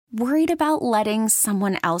Worried about letting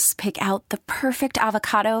someone else pick out the perfect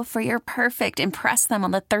avocado for your perfect impress them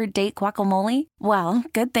on the third date guacamole? Well,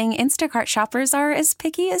 good thing Instacart shoppers are as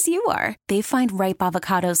picky as you are. They find ripe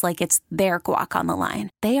avocados like it's their guac on the line.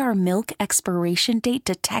 They are milk expiration date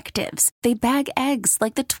detectives. They bag eggs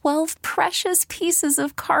like the 12 precious pieces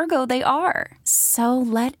of cargo they are. So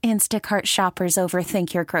let Instacart shoppers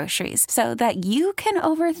overthink your groceries so that you can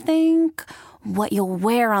overthink what you'll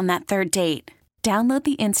wear on that third date. Download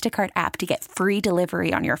the Instacart app to get free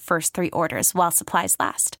delivery on your first 3 orders while supplies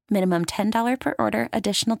last. Minimum $10 per order.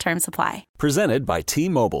 Additional terms apply. Presented by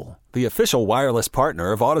T-Mobile, the official wireless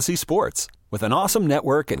partner of Odyssey Sports. With an awesome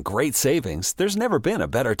network and great savings, there's never been a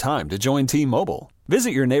better time to join T-Mobile. Visit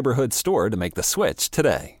your neighborhood store to make the switch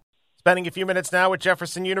today. Spending a few minutes now with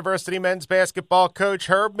Jefferson University men's basketball coach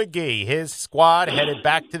Herb Magee. His squad headed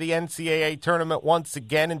back to the NCAA tournament once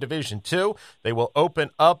again in Division II. They will open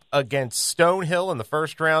up against Stonehill in the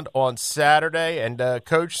first round on Saturday. And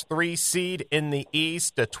coach 3 seed in the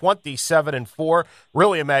East, 27-4.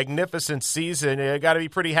 Really a magnificent season. You got to be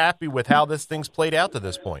pretty happy with how this thing's played out to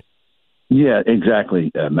this point. Yeah,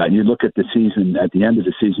 exactly, Matt. You look at the season, at the end of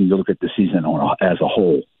the season, you look at the season as a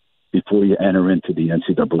whole before you enter into the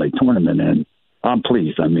NCAA tournament. And I'm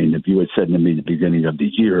pleased. I mean, if you had said to me at the beginning of the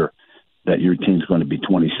year that your team's going to be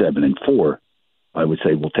 27-4, I would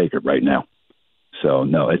say we'll take it right now. So,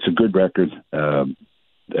 no, it's a good record. We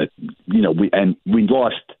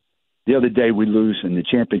lost the other day. We lose in the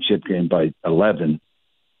championship game by 11,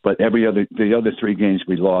 but the other 3 games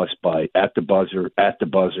we lost by at the buzzer,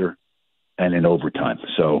 and in overtime.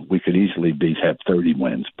 So we could easily have 30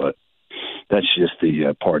 wins, but that's just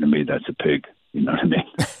the part of me that's a pig. You know what I mean?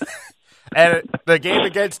 And the game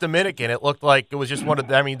against Dominican, it looked like it was just one of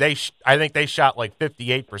the, I mean, I think they shot like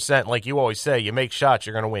 58%. Like you always say, you make shots,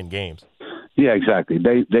 you're going to win games. Yeah, exactly.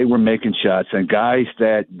 They were making shots, and guys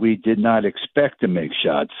that we did not expect to make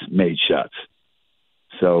shots made shots.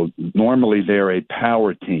 So normally they're a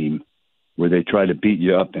power team where they try to beat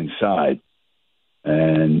you up inside,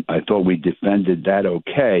 and I thought we defended that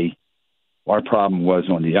okay. Our problem was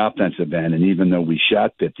on the offensive end, and even though we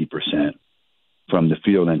shot 50% from the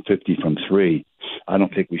field and 50 from 3, I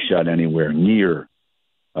don't think we shot anywhere near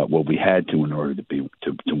what we had to in order to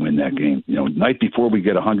win that game. You know, night before we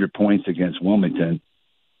get 100 points against Wilmington,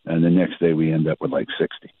 and the next day we end up with like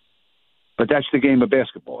 60. But that's the game of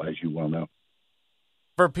basketball, as you well know.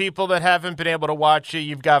 For people that haven't been able to watch it,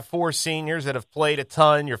 you've got 4 seniors that have played a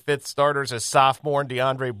ton. Your 5th starters is sophomore,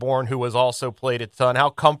 DeAndre Bourne, who has also played a ton. How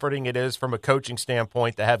comforting it is from a coaching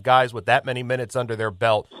standpoint to have guys with that many minutes under their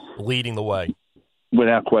belt leading the way.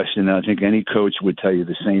 Without question, I think any coach would tell you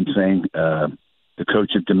the same thing. The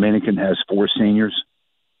coach of Dominican has 4 seniors,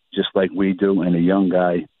 just like we do, and a young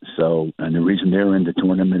guy. So, and the reason they're in the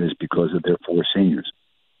tournament is because of their 4 seniors.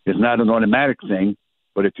 It's not an automatic thing.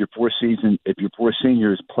 But if your 4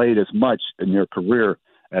 seniors played as much in their career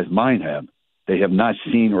as mine have, they have not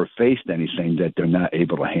seen or faced anything that they're not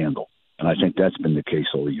able to handle. And I think that's been the case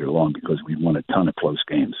all year long because we've won a ton of close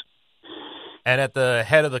games. And at the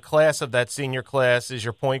head of the class of that senior class is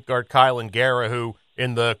your point guard, Kylan Guerra, who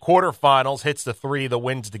in the quarterfinals hits the 3 that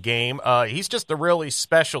wins the game. He's just a really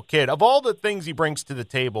special kid. Of all the things he brings to the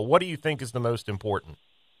table, what do you think is the most important?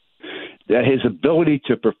 His ability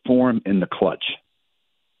to perform in the clutch.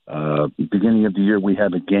 Beginning of the year, we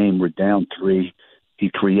have a game. We're down 3. He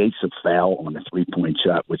creates a foul on a 3-point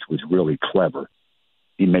shot, which was really clever.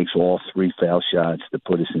 He makes all 3 foul shots to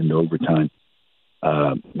put us into overtime.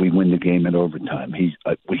 We win the game in overtime.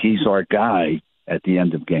 He's our guy at the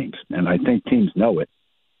end of games, and I think teams know it.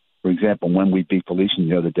 For example, when we beat Felician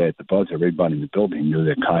the other day at the buzzer, everybody in the building knew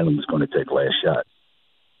that Kylan was going to take last shot.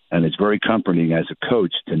 And it's very comforting as a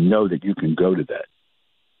coach to know that you can go to that.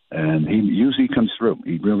 And he usually comes through.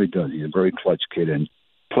 He really does. He's a very clutch kid and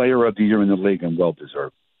player of the year in the league and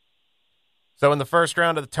well-deserved. So in the first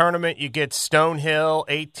round of the tournament, you get Stonehill,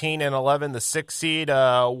 18-11, the 6th seed.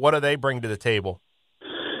 What do they bring to the table?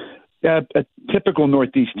 Yeah, a typical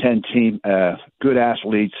Northeast 10 team, good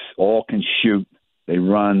athletes, all can shoot. They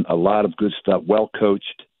run a lot of good stuff,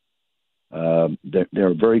 well-coached.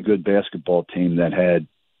 They're a very good basketball team that had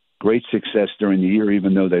great success during the year,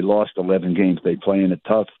 even though they lost 11 games. They play in a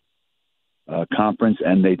tough conference,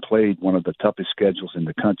 and they played one of the toughest schedules in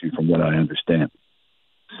the country, from what I understand.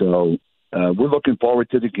 So we're looking forward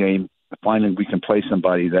to the game. Finally, we can play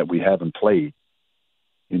somebody that we haven't played,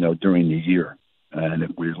 during the year. And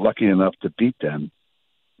if we're lucky enough to beat them,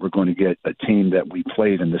 we're going to get a team that we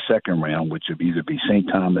played in the second round, which would either be St.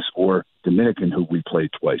 Thomas or Dominican, who we played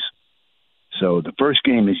twice. So the first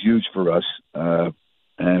game is huge for us,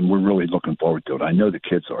 and we're really looking forward to it. I know the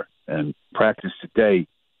kids are. And practice today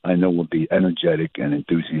I know will be energetic and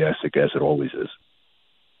enthusiastic as it always is.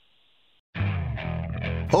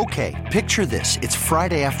 Okay, picture this. It's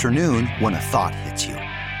Friday afternoon when a thought hits you.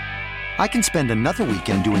 I can spend another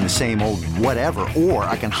weekend doing the same old whatever, or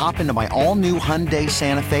I can hop into my all-new Hyundai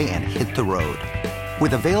Santa Fe and hit the road.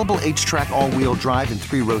 With available H-Track all-wheel drive and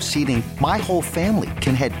 3-row seating, my whole family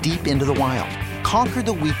can head deep into the wild. Conquer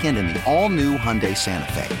the weekend in the all-new Hyundai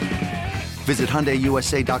Santa Fe. Visit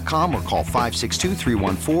HyundaiUSA.com or call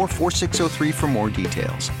 562-314-4603 for more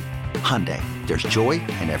details. Hyundai, there's joy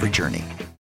in every journey.